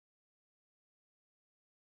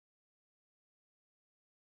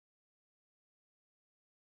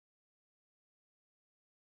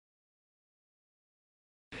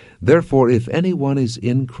Therefore, if anyone is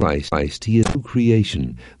in Christ, he is a new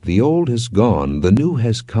creation. The old has gone, the new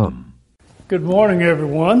has come. Good morning,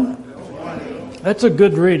 everyone. Good morning. That's a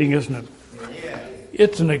good reading, isn't it?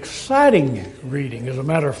 It's an exciting reading, as a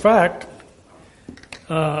matter of fact.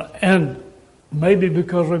 And maybe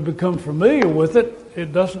because we've become familiar with it,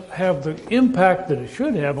 it doesn't have the impact that it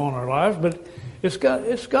should have on our lives, but it's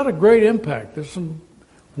got a great impact. There's some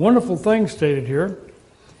wonderful things stated here.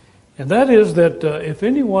 And that is that if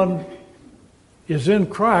anyone is in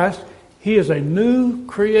Christ, he is a new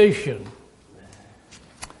creation.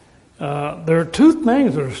 There are two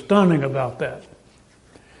things that are stunning about that.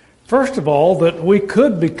 First of all, that we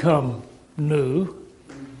could become new,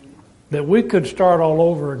 that we could start all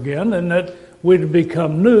over again, and that we'd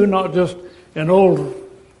become new, not just an old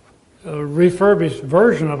refurbished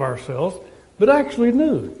version of ourselves, but actually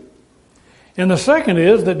new. And the second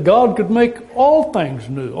is that God could make all things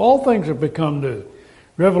new. All things have become new.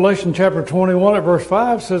 Revelation chapter 21 at verse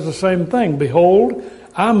 5 says the same thing. Behold,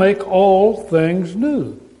 I make all things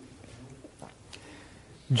new.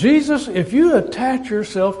 Jesus, if you attach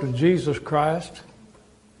yourself to Jesus Christ,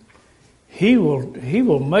 He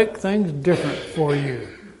will make things different for you.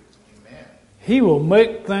 He will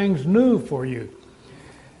make things new for you.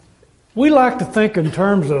 We like to think in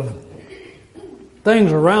terms of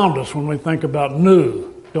things around us when we think about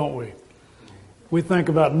new, don't we? We think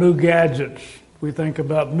about new gadgets. We think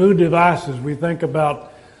about new devices. We think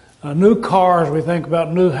about new cars. We think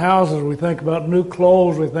about new houses. We think about new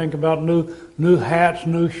clothes. We think about new hats,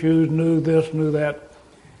 new shoes, new this, new that.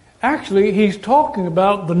 Actually, he's talking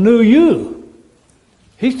about the new you.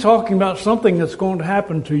 He's talking about something that's going to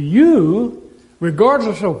happen to you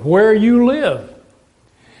regardless of where you live.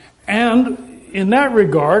 And in that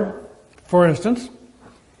regard, for instance,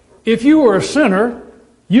 if you were a sinner,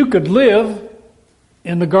 you could live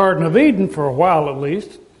in the Garden of Eden for a while at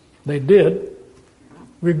least. They did.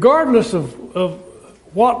 Regardless of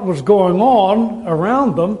what was going on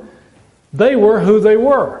around them, they were who they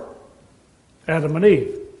were, Adam and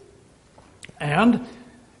Eve. And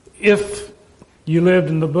if you lived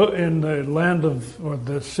in the land of, or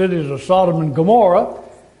the cities of Sodom and Gomorrah,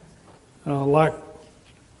 like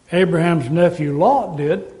Abraham's nephew Lot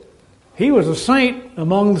did, he was a saint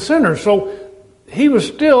among the sinners. So he was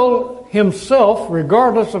still himself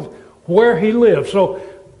regardless of where he lived. So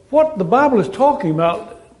what the Bible is talking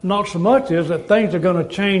about not so much is that things are going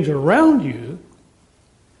to change around you,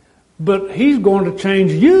 but he's going to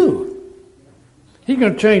change you. He's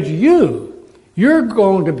going to change you. You're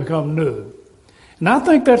going to become new. And I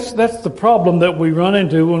think that's the problem that we run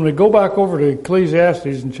into when we go back over to Ecclesiastes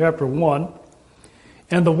in chapter 1.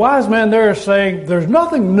 And the wise man there is saying, there's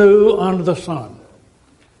nothing new under the sun.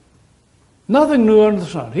 Nothing new under the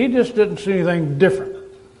sun. He just didn't see anything different.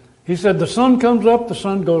 He said the sun comes up, the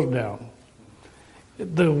sun goes down.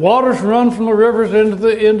 The waters run from the rivers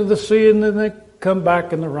into the sea, and then they come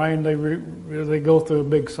back in the rain. They go through a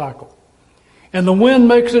big cycle. And the wind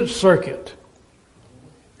makes its circuit.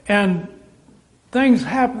 And things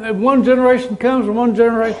happen. One generation comes and one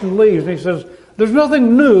generation leaves. And he says, there's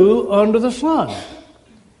nothing new under the sun.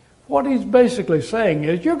 What he's basically saying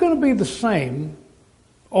is you're going to be the same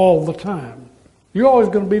all the time. You're always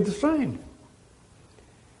going to be the same.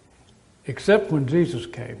 Except when Jesus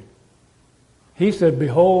came. He said,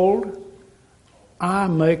 behold, I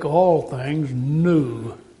make all things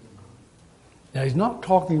new. Now, he's not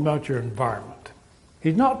talking about your environment.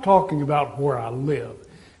 He's not talking about where I live.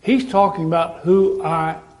 He's talking about who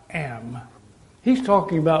I am. He's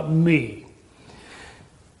talking about me.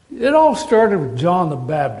 It all started with John the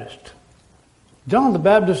Baptist. John the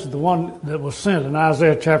Baptist is the one that was sent in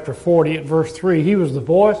Isaiah chapter 40 at verse 3. He was the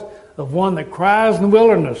voice of one that cries in the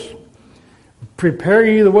wilderness, prepare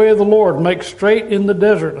ye the way of the Lord, make straight in the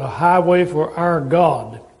desert a highway for our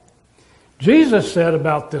God. Jesus said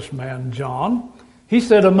about this man, John, he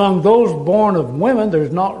said, among those born of women,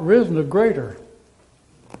 there's not risen a greater.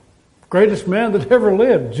 Greatest man that ever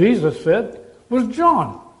lived, Jesus said, was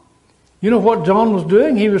John. You know what John was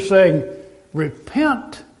doing? He was saying,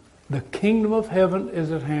 repent, the kingdom of heaven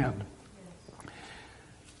is at hand.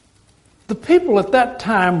 The people at that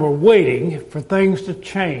time were waiting for things to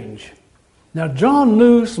change. Now, John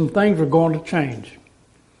knew some things were going to change.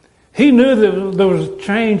 He knew that there was a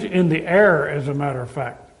change in the air, as a matter of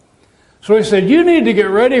fact. So he said, you need to get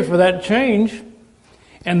ready for that change.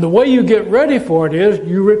 And the way you get ready for it is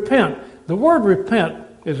you repent. The word repent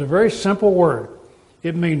is a very simple word.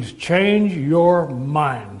 It means change your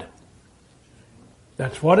mind.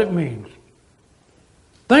 That's what it means.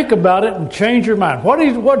 Think about it and change your mind.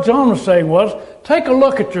 What John was saying was, take a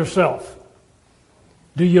look at yourself.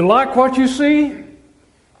 Do you like what you see?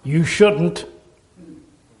 You shouldn't.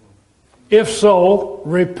 If so,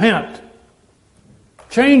 repent.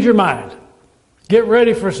 Change your mind. Get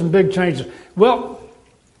ready for some big changes. Well,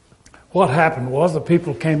 what happened was the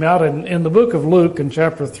people came out, and in the book of Luke in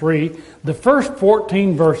chapter 3, the first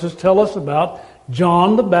 14 verses tell us about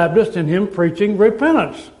John the Baptist and him preaching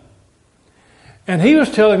repentance. And he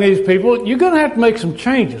was telling these people, you're going to have to make some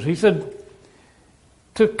changes. He said,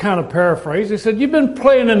 to kind of paraphrase, he said, you've been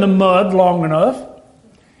playing in the mud long enough.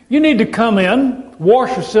 You need to come in,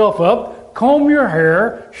 wash yourself up, comb your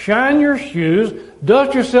hair, shine your shoes,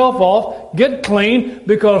 dust yourself off, get clean,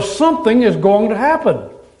 because something is going to happen.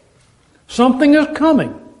 Something is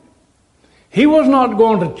coming. He was not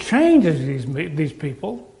going to change these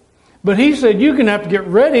people, but he said, you're going to have to get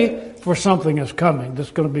ready for something that's coming.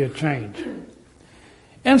 There's going to be a change.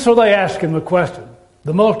 And so they asked him the question.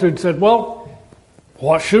 The multitude said, well,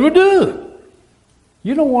 what should we do?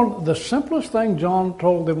 You know, the simplest thing John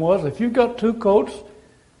told them was, if you've got 2 coats,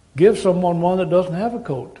 give someone one that doesn't have a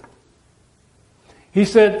coat. He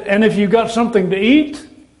said, and if you've got something to eat,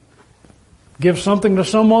 give something to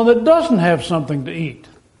someone that doesn't have something to eat.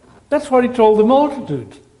 That's what he told the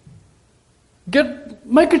multitudes.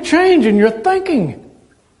 Make a change in your thinking.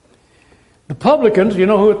 The publicans, you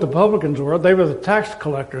know who the publicans were? They were the tax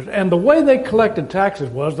collectors. And the way they collected taxes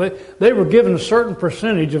was they were given a certain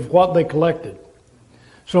percentage of what they collected.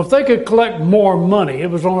 So if they could collect more money, it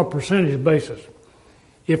was on a percentage basis.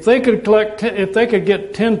 If they could get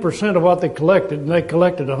 10% of what they collected, and they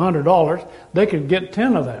collected $100, they could get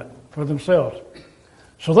 10 of that for themselves.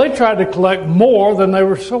 So they tried to collect more than they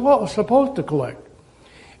were supposed to collect.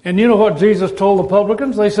 And you know what Jesus told the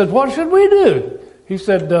publicans? They said, what should we do? He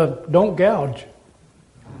said, don't gouge.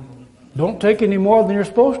 Don't take any more than you're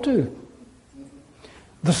supposed to.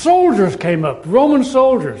 The soldiers came up, Roman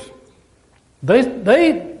soldiers.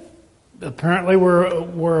 They apparently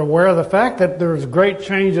were aware of the fact that there was great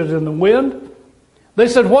changes in the wind. They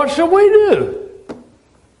said, what shall we do?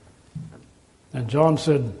 And John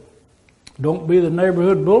said, don't be the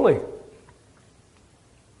neighborhood bully.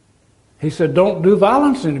 He said, don't do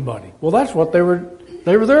violence to anybody. Well, that's what they were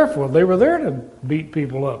there for. They were there to beat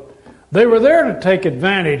people up. They were there to take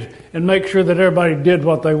advantage and make sure that everybody did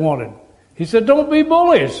what they wanted. He said, don't be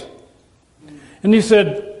bullies. And he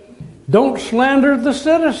said, don't slander the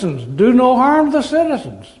citizens. Do no harm to the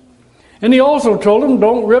citizens. And he also told them,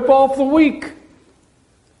 don't rip off the weak.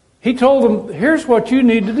 He told them, here's what you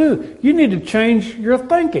need to do. You need to change your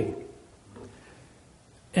thinking.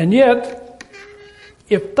 And yet,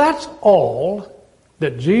 if that's all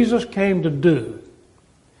that Jesus came to do,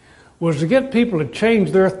 was to get people to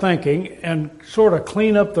change their thinking and sort of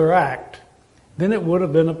clean up their act, then it would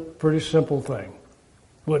have been a pretty simple thing,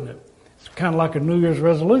 wouldn't it? It's kind of like a New Year's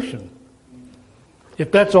resolution.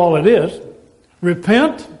 If that's all it is,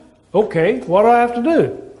 repent, okay, what do I have to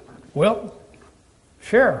do? Well,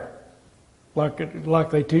 share, like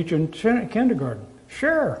they teach in kindergarten.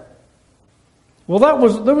 Share. Well,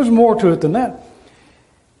 there was more to it than that.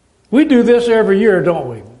 We do this every year, don't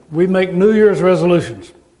we? We make New Year's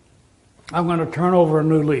resolutions. I'm going to turn over a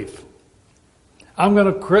new leaf. I'm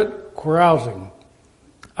going to quit carousing.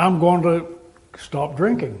 I'm going to stop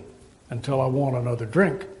drinking until I want another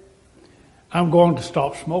drink. I'm going to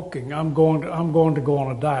stop smoking. I'm going to go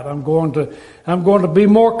on a diet. I'm going to be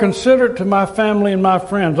more considerate to my family and my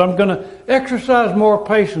friends. I'm going to exercise more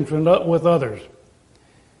patience with others.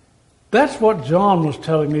 That's what John was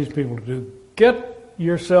telling these people to do. Get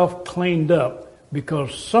yourself cleaned up,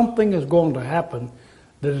 because something is going to happen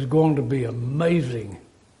that is going to be amazing.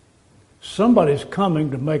 Somebody's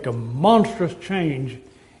coming to make a monstrous change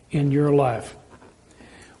in your life.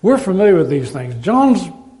 We're familiar with these things. John's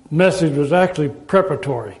message was actually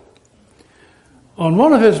preparatory. On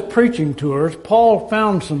one of his preaching tours, Paul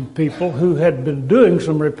found some people who had been doing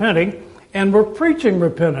some repenting and were preaching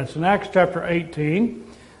repentance. In Acts chapter 18,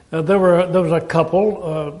 there was a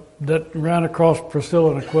couple that ran across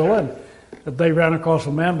Priscilla and Aquila, and they ran across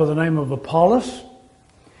a man by the name of Apollos,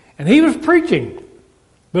 and he was preaching.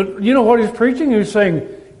 But you know what he's preaching? He was saying,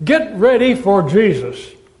 get ready for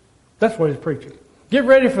Jesus. That's what he's preaching. Get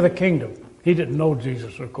ready for the kingdom. He didn't know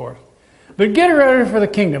Jesus, of course. But get ready for the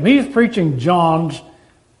kingdom. He's preaching John's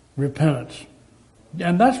repentance.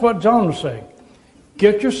 And that's what John was saying.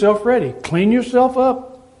 Get yourself ready. Clean yourself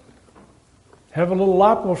up. Have a little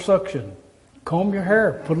liposuction. Comb your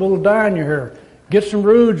hair. Put a little dye in your hair. Get some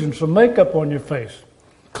rouge and some makeup on your face.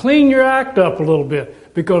 Clean your act up a little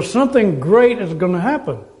bit, because something great is going to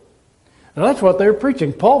happen. Now that's what they were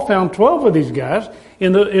preaching. Paul found 12 of these guys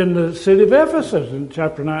in the city of Ephesus in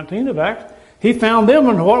chapter 19 of Acts. He found them,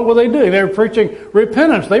 and what were they doing? They were preaching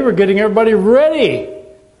repentance. They were getting everybody ready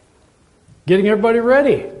getting everybody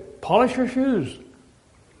ready. Polish your shoes.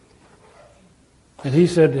 And he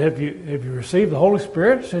said, have you received the Holy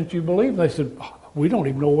Spirit since you believe? They said, we don't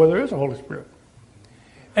even know whether there is a Holy Spirit.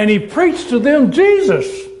 And he preached to them Jesus.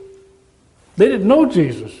 They didn't know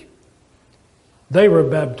Jesus. They were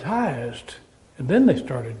baptized, and then they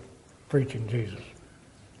started preaching Jesus.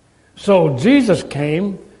 So Jesus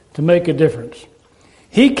came to make a difference.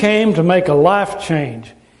 He came to make a life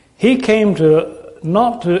change. He came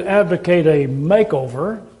not to advocate a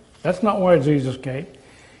makeover. That's not why Jesus came.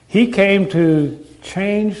 He came to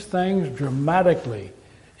change things dramatically,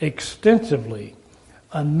 extensively,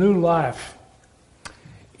 a new life.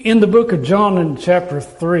 In the book of John in chapter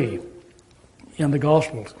 3, in the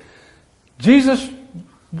Gospels, Jesus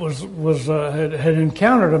had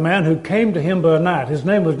encountered a man who came to him by night. His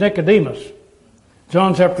name was Nicodemus.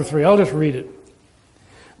 John chapter 3. I'll just read it.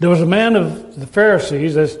 There was a man of the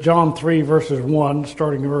Pharisees, that's John 3 verses 1,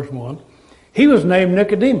 starting in verse 1. He was named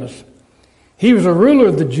Nicodemus. He was a ruler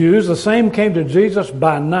of the Jews. The same came to Jesus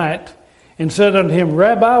by night and said unto him,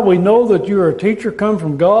 Rabbi, we know that you are a teacher come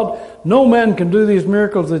from God. No man can do these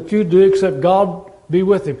miracles that you do except God be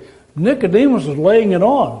with him. Nicodemus was laying it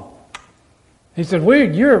on. He said,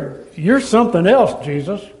 you're something else,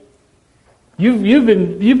 Jesus. You've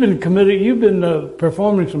been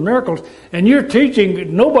performing some miracles, and you're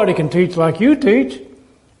teaching. Nobody can teach like you teach.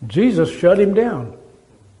 Jesus shut him down.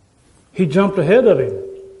 He jumped ahead of him.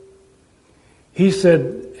 He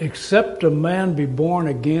said, except a man be born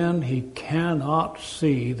again, he cannot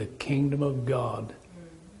see the kingdom of God.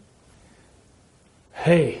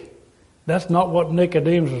 Hey, that's not what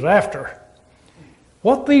Nicodemus was after.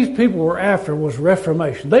 What these people were after was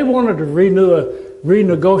reformation. They wanted to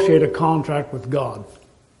renegotiate a contract with God.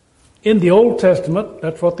 In the Old Testament,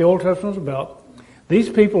 that's what the Old Testament is about. These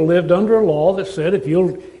people lived under a law that said, if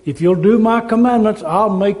you'll do my commandments,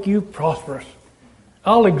 I'll make you prosperous.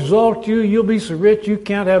 I'll exalt you. You'll be so rich you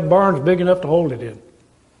can't have barns big enough to hold it in.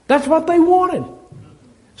 That's what they wanted.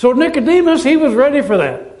 So Nicodemus, he was ready for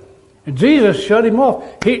that. And Jesus shut him off.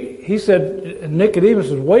 He said, Nicodemus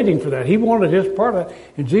was waiting for that. He wanted his part of that.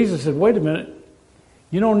 And Jesus said, wait a minute.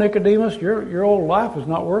 You know, Nicodemus, your old life is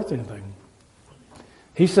not worth anything.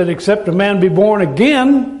 He said, except a man be born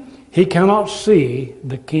again, he cannot see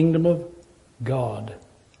the kingdom of God.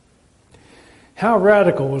 How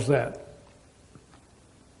radical was that?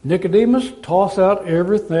 Nicodemus, toss out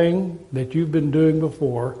everything that you've been doing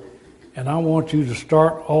before, and I want you to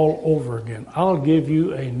start all over again. I'll give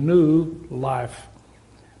you a new life,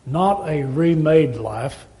 not a remade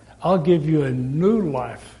life. I'll give you a new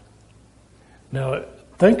life. Now,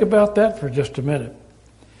 think about that for just a minute.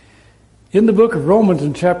 In the book of Romans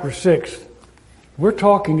in chapter 6, we're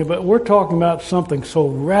talking about something so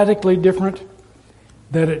radically different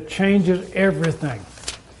that it changes everything.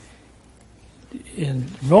 In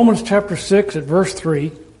Romans chapter 6 at verse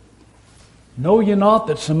 3, know ye not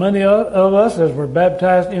that so many of us as were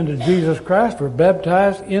baptized into Jesus Christ were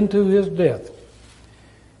baptized into his death?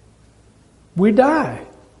 We die.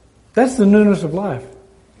 That's the newness of life.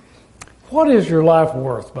 What is your life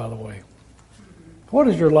worth, by the way? What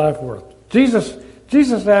is your life worth? Jesus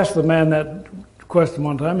asked the man that question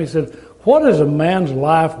one time. He said, what is a man's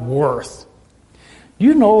life worth?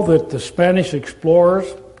 You know that the Spanish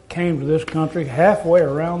explorers came to this country halfway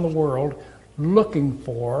around the world looking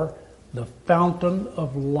for the fountain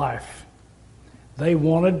of life. They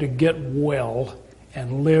wanted to get well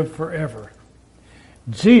and live forever.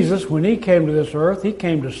 Jesus, when he came to this earth, he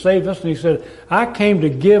came to save us, and he said, I came to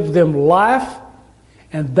give them life,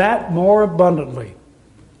 and that more abundantly.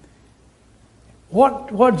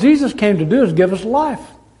 What Jesus came to do is give us life.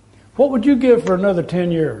 What would you give for another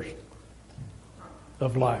 10 years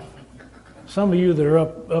of life? Some of you that are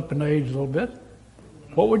up in age a little bit,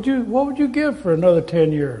 what would you give for another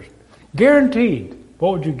 10 years? Guaranteed.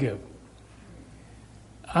 What would you give?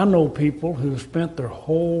 I know people who spent their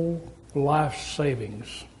whole life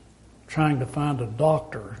savings trying to find a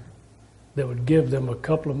doctor that would give them a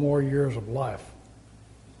couple of more years of life.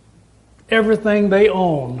 Everything they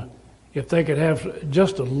own, if they could have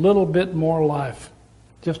just a little bit more life,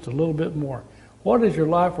 just a little bit more. What is your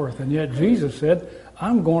life worth? And yet Jesus said,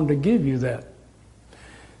 I'm going to give you that.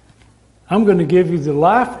 I'm going to give you the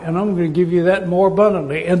life, and I'm going to give you that more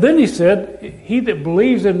abundantly. And then he said, he that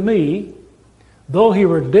believes in me, though he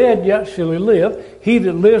were dead, yet shall he live. He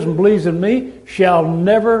that lives and believes in me shall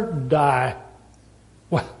never die.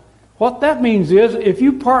 Well, what that means is, if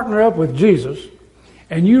you partner up with Jesus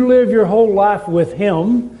and you live your whole life with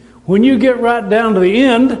him, when you get right down to the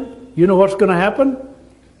end, you know what's going to happen?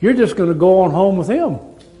 You're just going to go on home with him.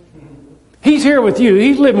 He's here with you.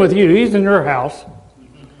 He's living with you. He's in your house.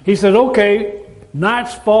 He said, okay,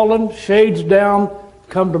 night's fallen, shades down,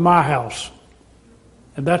 come to my house.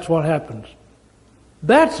 And that's what happens.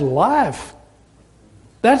 That's life.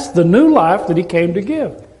 That's the new life that he came to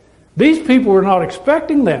give. These people were not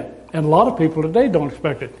expecting that. And a lot of people today don't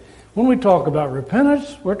expect it. When we talk about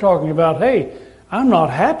repentance, we're talking about, hey, I'm not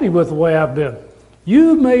happy with the way I've been.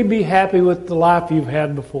 You may be happy with the life you've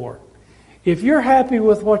had before. If you're happy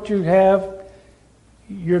with what you have,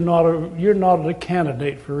 you're not a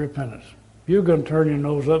candidate for repentance. You're going to turn your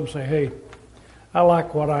nose up and say, hey, I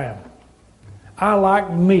like what I am. I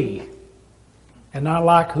like me. And I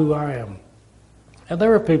like who I am. And there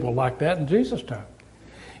were people like that in Jesus' time.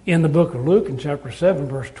 In the book of Luke, in chapter 7,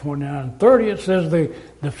 verse 29 and 30, it says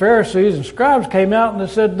the Pharisees and scribes came out and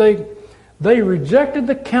they said they rejected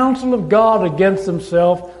the counsel of God against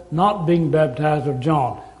themselves, not being baptized of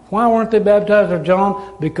John. Why weren't they baptized of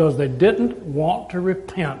John? Because they didn't want to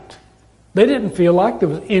repent. They didn't feel like there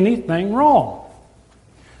was anything wrong.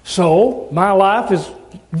 So, my life is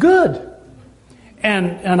good.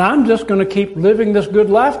 And I'm just going to keep living this good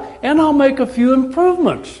life, and I'll make a few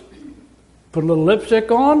improvements. Put a little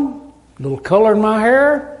lipstick on, a little color in my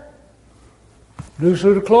hair, new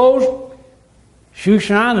suit of clothes, shoe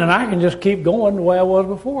shine, and I can just keep going the way I was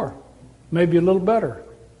before. Maybe a little better.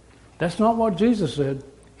 That's not what Jesus said.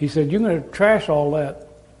 He said, you're going to trash all that.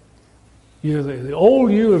 The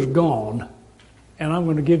old you is gone, and I'm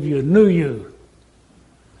going to give you a new you.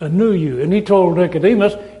 A new you. And he told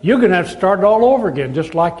Nicodemus, you're going to have to start all over again,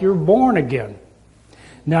 just like you're born again.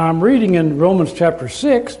 Now I'm reading in Romans chapter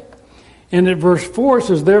 6, and at verse 4 it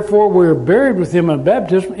says, therefore we are buried with him in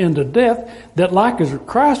baptism into death, that like as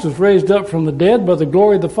Christ was raised up from the dead by the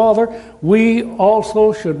glory of the Father, we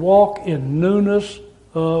also should walk in newness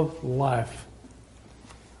of life.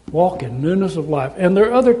 Walk in newness of life. And there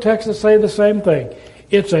are other texts that say the same thing.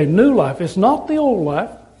 It's a new life. It's not the old life.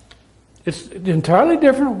 It's entirely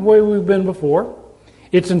different from the way we've been before.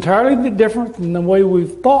 It's entirely different from the way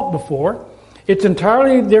we've thought before. It's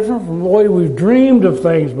entirely different from the way we've dreamed of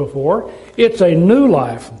things before. It's a new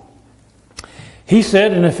life. He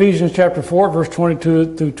said in Ephesians chapter 4, verse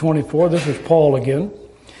 22 through 24, this is Paul again,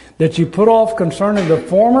 that you put off concerning the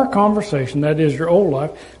former conversation, that is your old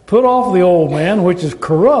life, put off the old man, which is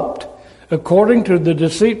corrupt according to the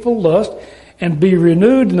deceitful lust, and be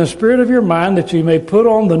renewed in the spirit of your mind, that you may put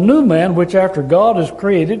on the new man, which after God is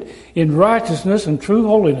created in righteousness and true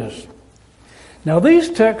holiness. Now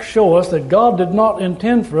these texts show us that God did not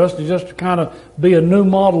intend for us to just kind of be a new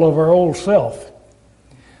model of our old self.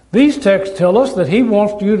 These texts tell us that he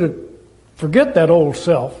wants you to forget that old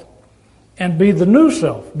self and be the new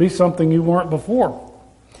self, be something you weren't before.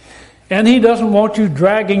 And he doesn't want you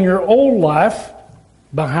dragging your old life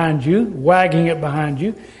behind you, wagging it behind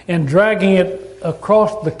you, and dragging it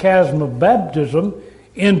across the chasm of baptism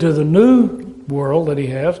into the new world that he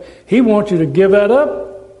has. He wants you to give that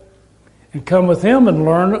up and come with him and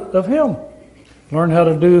learn of him. Learn how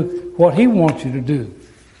to do what he wants you to do.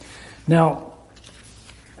 Now,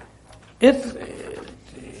 it's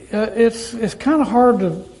kind of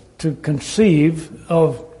hard to conceive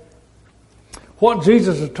of what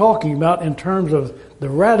Jesus is talking about in terms of the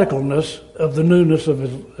radicalness of the newness of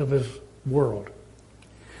his world.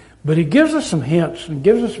 But he gives us some hints and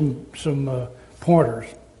gives us some pointers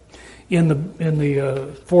in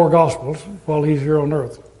the four Gospels while he's here on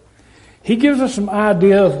earth. He gives us some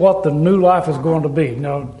idea of what the new life is going to be.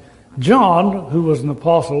 Now, John, who was an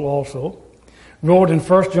apostle also, wrote in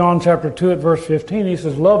 1 John chapter 2 at verse 15, he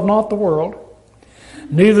says, love not the world,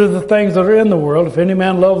 neither the things that are in the world. If any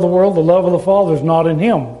man love the world, the love of the Father is not in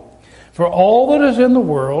him. For all that is in the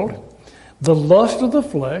world, the lust of the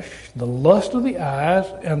flesh, the lust of the eyes,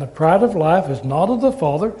 and the pride of life is not of the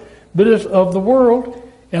Father, but is of the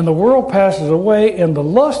world. And the world passes away, and the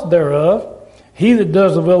lust thereof. He that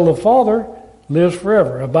does the will of the Father lives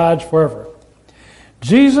forever, abides forever.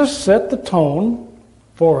 Jesus set the tone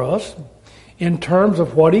for us in terms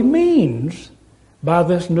of what he means by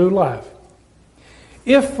this new life.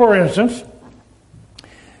 If, for instance,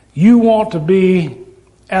 you want to be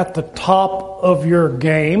at the top of your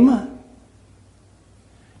game,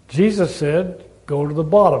 Jesus said, go to the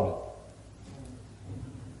bottom.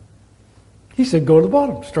 He said, go to the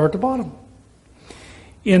bottom, start at the bottom.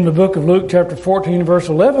 In the book of Luke chapter 14, verse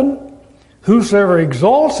 11, whosoever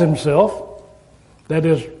exalts himself, that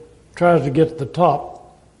is, tries to get to the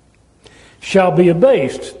top, shall be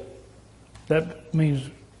abased. That means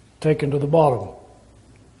taken to the bottom.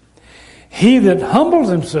 He that humbles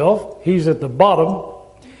himself, he's at the bottom,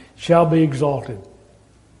 shall be exalted.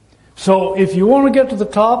 So if you want to get to the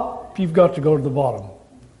top, you've got to go to the bottom.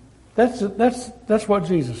 That's what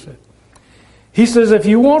Jesus said. He says, if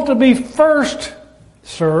you want to be first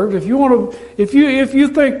served, if you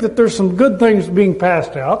think that there's some good things being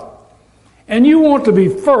passed out, and you want to be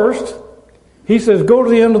first, he says, go to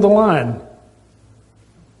the end of the line.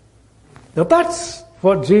 Now that's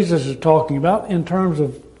what Jesus is talking about in terms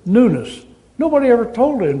of newness. Nobody ever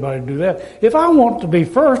told anybody to do that. If I want to be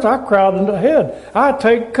first, I crowd into ahead. I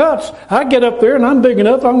take cuts. I get up there and I'm big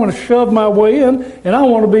enough, I'm going to shove my way in and I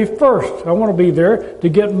want to be first. I want to be there to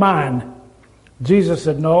get mine. Jesus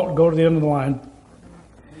said, no, go to the end of the line.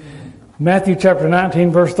 Matthew chapter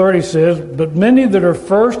 19 verse 30 says, but many that are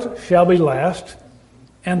first shall be last,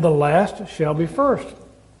 and the last shall be first.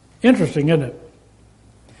 Interesting, isn't it?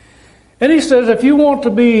 And he says, if you want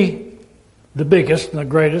to be the biggest and the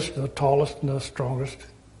greatest, the tallest and the strongest,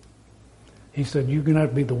 he said, you're going to have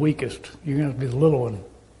to be the weakest. You're going to have to be the little one.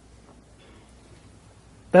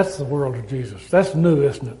 That's the world of Jesus. That's new,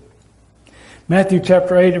 isn't it? Matthew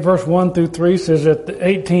chapter 8 verse 1 through 3 says,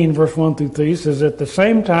 18 verse 1 through 3 says, at the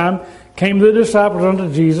same time came the disciples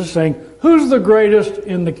unto Jesus, saying, who's the greatest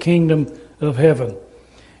in the kingdom of heaven?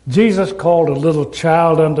 Jesus called a little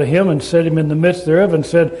child unto him and set him in the midst thereof and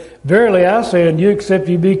said, verily I say unto you, except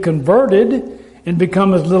you be converted and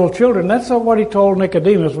become as little children. That's what he told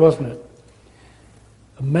Nicodemus, wasn't it?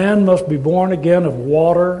 A man must be born again of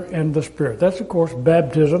water and the Spirit. That's, of course,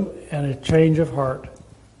 baptism and a change of heart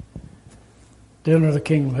to enter the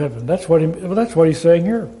kingdom of heaven. That's what he's saying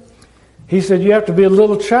here. He said you have to be a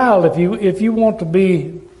little child if you want to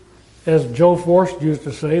be, as Joe Forst used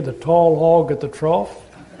to say, the tall hog at the trough.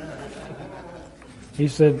 He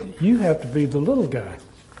said, you have to be the little guy.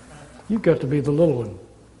 You've got to be the little one.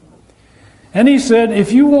 And he said,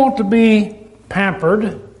 if you want to be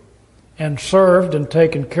pampered and served and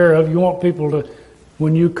taken care of, you want people to,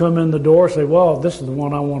 when you come in the door, say, well, this is the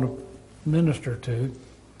one I want to minister to.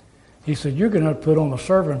 He said, you're going to have to put on the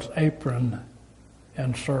servant's apron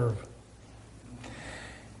and serve.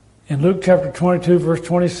 In Luke chapter 22, verse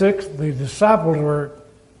 26, the disciples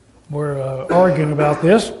were arguing about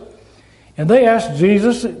this. And they asked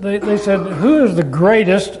Jesus, they said, who is the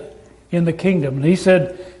greatest in the kingdom? And he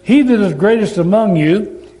said, he that is greatest among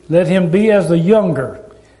you, let him be as the younger.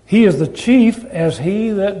 He is the chief as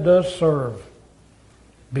he that does serve.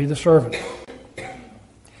 Be the servant.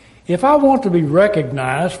 If I want to be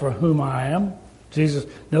recognized for whom I am, Jesus,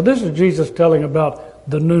 now this is Jesus telling about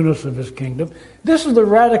the newness of his kingdom. This is the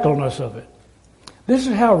radicalness of it. This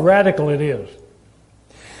is how radical it is.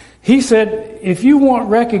 He said, if you want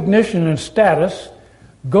recognition and status,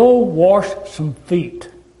 go wash some feet.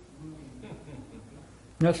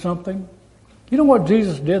 Isn't that something? You know what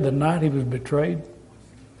Jesus did the night he was betrayed?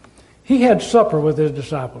 He had supper with his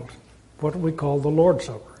disciples, what we call the Lord's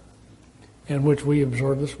Supper, in which we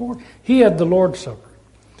observed this morning. He had the Lord's Supper.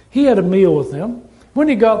 He had a meal with them. When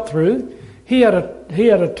he got through, he had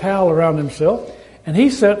a towel around himself, and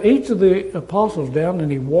he set each of the apostles down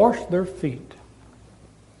and he washed their feet.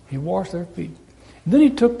 He washed their feet. And then he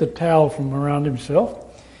took the towel from around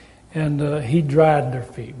himself and he dried their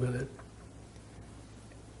feet with it.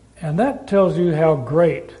 And that tells you how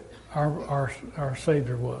great our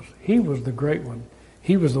Savior was. He was the great one.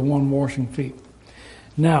 He was the one washing feet.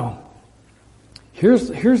 Now, here's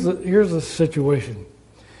the situation.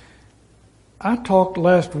 I talked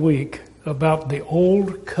last week about the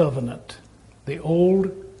old covenant, the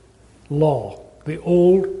old law, the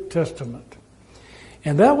Old Testament.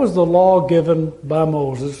 And that was the law given by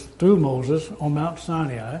Moses, through Moses, on Mount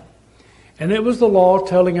Sinai. And it was the law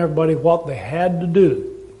telling everybody what they had to do.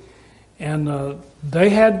 And they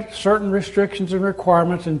had certain restrictions and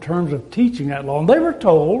requirements in terms of teaching that law. And they were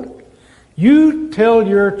told, you tell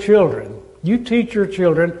your children, you teach your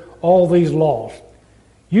children all these laws.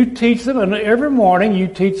 You teach them, and every morning, you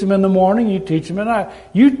teach them in the morning, you teach them at night.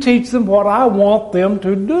 You teach them what I want them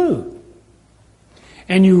to do.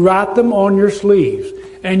 And you write them on your sleeves.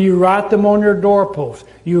 And you write them on your doorposts.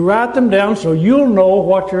 You write them down so you'll know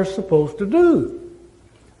what you're supposed to do.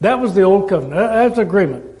 That was the old covenant. That's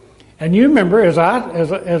agreement. And you remember,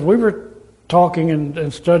 as we were talking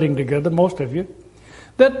and studying together, most of you,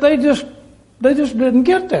 that they just didn't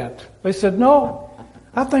get that. They said, no,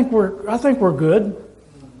 I think we're good.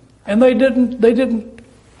 And they didn't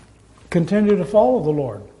continue to follow the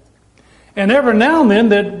Lord. And every now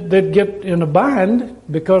and then they'd get in a bind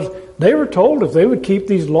because they were told if they would keep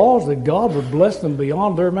these laws that God would bless them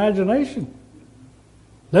beyond their imagination.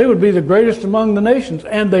 They would be the greatest among the nations.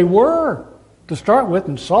 And they were, to start with,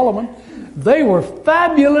 in Solomon. They were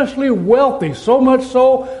fabulously wealthy, so much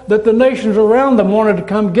so that the nations around them wanted to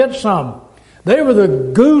come get some. They were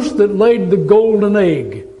the goose that laid the golden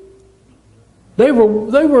egg. They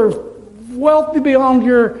were wealthy beyond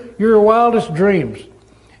your wildest dreams.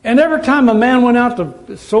 And every time a man went out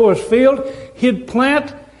to sow his field, he'd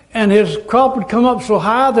plant and his crop would come up so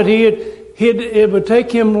high that it would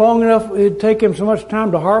take him long enough, it'd take him so much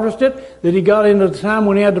time to harvest it that he got into the time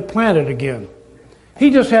when he had to plant it again. He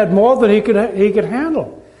just had more than he could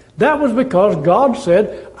handle. That was because God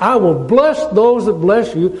said, I will bless those that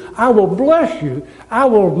bless you. I will bless you. I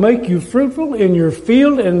will make you fruitful in your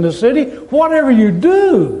field and in the city, whatever you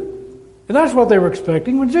do. And that's what they were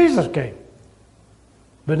expecting when Jesus came.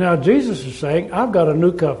 But now Jesus is saying, I've got a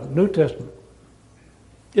new covenant, New Testament.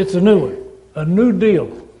 It's a new one, a new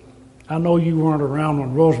deal. I know you weren't around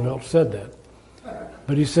when Roosevelt said that.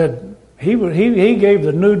 But he said, he gave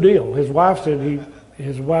the new deal. His wife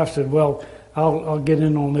said, well, I'll get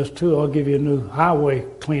in on this too. I'll give you a new highway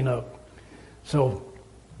cleanup. So,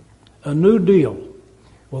 a new deal.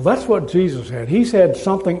 Well, that's what Jesus had. He's had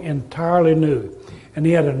something entirely new. And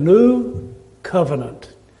he had a new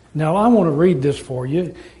covenant. Now, I want to read this for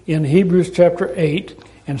you in Hebrews chapter 8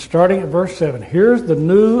 and starting at verse 7. Here's the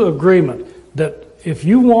new agreement that if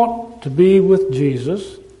you want to be with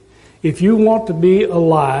Jesus, if you want to be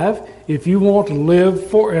alive, if you want to live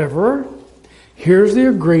forever, here's the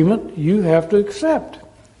agreement you have to accept.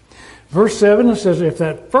 Verse 7, it says, if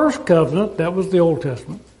that first covenant, that was the Old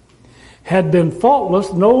Testament, had been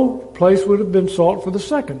faultless, no place would have been sought for the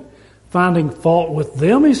second. Finding fault with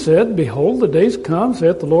them, he said, behold, the days come,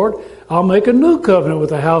 saith the Lord, I'll make a new covenant with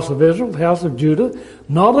the house of Israel, the house of Judah,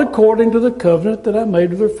 not according to the covenant that I made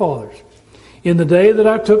with their fathers. In the day that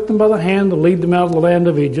I took them by the hand to lead them out of the land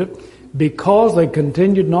of Egypt, because they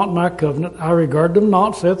continued not my covenant, I regard them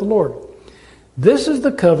not, saith the Lord. This is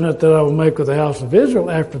the covenant that I will make with the house of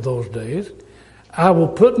Israel after those days. I will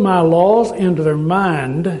put my laws into their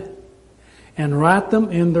mind and write them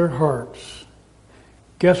in their hearts.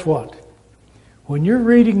 Guess what? When you're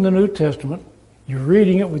reading the New Testament, you're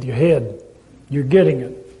reading it with your head. You're getting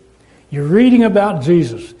it. You're reading about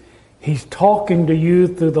Jesus. He's talking to you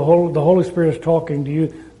through the Holy Spirit is talking to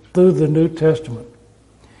you through the New Testament.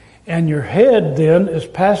 And your head then is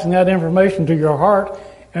passing that information to your heart,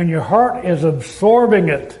 and your heart is absorbing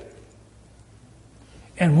it.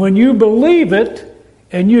 And when you believe it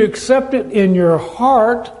and you accept it in your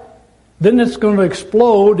heart, then it's going to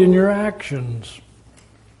explode in your actions.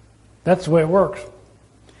 That's the way it works.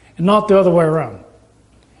 And not the other way around.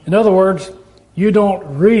 In other words, you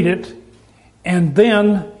don't read it and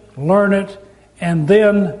then learn it and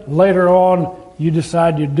then later on you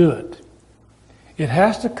decide you do it. It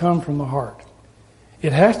has to come from the heart.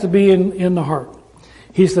 It has to be in the heart.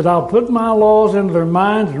 He said, I'll put my laws into their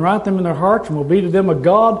minds and write them in their hearts, and will be to them a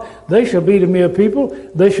God. They shall be to me a people.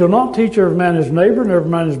 They shall not teach every man his neighbor and every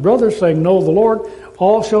man his brother, saying, know the Lord.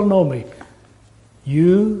 All shall know me.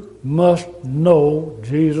 You must know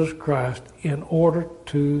Jesus Christ in order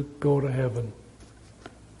to go to heaven.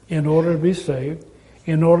 In order to be saved,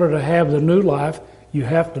 in order to have the new life, you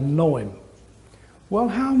have to know Him. Well,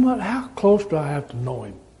 how close do I have to know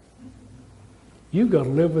Him? You've got to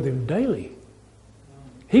live with Him daily.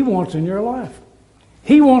 He wants in your life.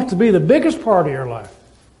 He wants to be the biggest part of your life.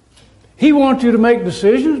 He wants you to make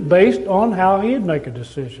decisions based on how He'd make a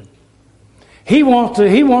decision. He wants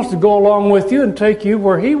to go along with you and take you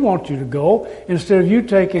where He wants you to go instead of you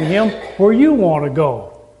taking Him where you want to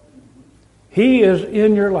go. He is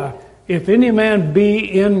in your life. If any man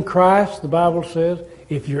be in Christ, the Bible says,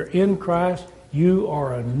 if you're in Christ, you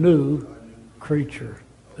are a new creature.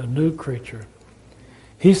 A new creature.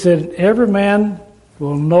 He said, every man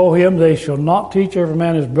will know Him. They shall not teach every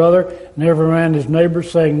man his brother and every man his neighbor,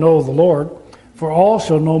 saying, know the Lord. For all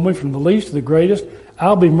shall know me, from the least to the greatest.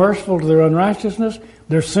 I'll be merciful to their unrighteousness.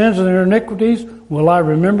 Their sins and their iniquities will I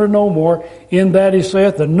remember no more. In that He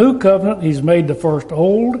saith, the new covenant He's made the first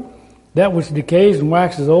old. That which decays and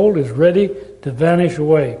waxes old is ready to vanish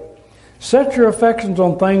away. Set your affections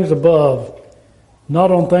on things above,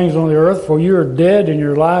 not on things on the earth, for you are dead and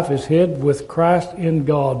your life is hid with Christ in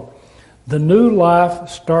God. The new life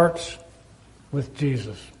starts with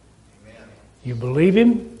Jesus. Amen. You believe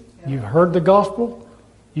Him. You've heard the gospel.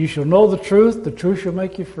 You shall know the truth. The truth shall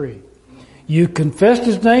make you free. You confessed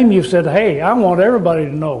His name. You've said, hey, I want everybody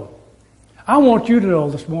to know. I want you to know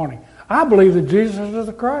this morning. I believe that Jesus is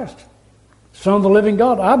the Christ, Son of the living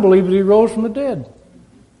God. I believe that He rose from the dead.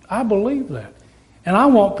 I believe that. And I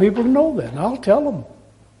want people to know that. And I'll tell them.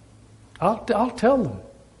 I'll tell them.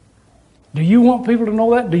 Do you want people to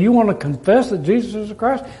know that? Do you want to confess that Jesus is the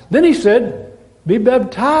Christ? Then He said, be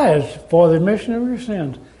baptized for the remission of your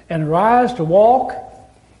sins and rise to walk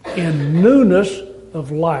in newness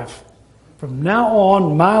of life. From now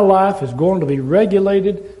on, my life is going to be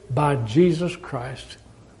regulated by Jesus Christ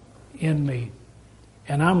in me.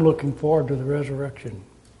 And I'm looking forward to the resurrection.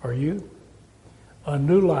 Are you? A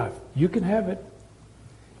new life. You can have it.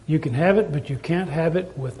 You can have it, but you can't have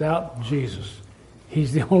it without Jesus.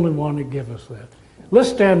 He's the only one that gives us that. Let's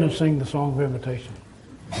stand and sing the song of invitation.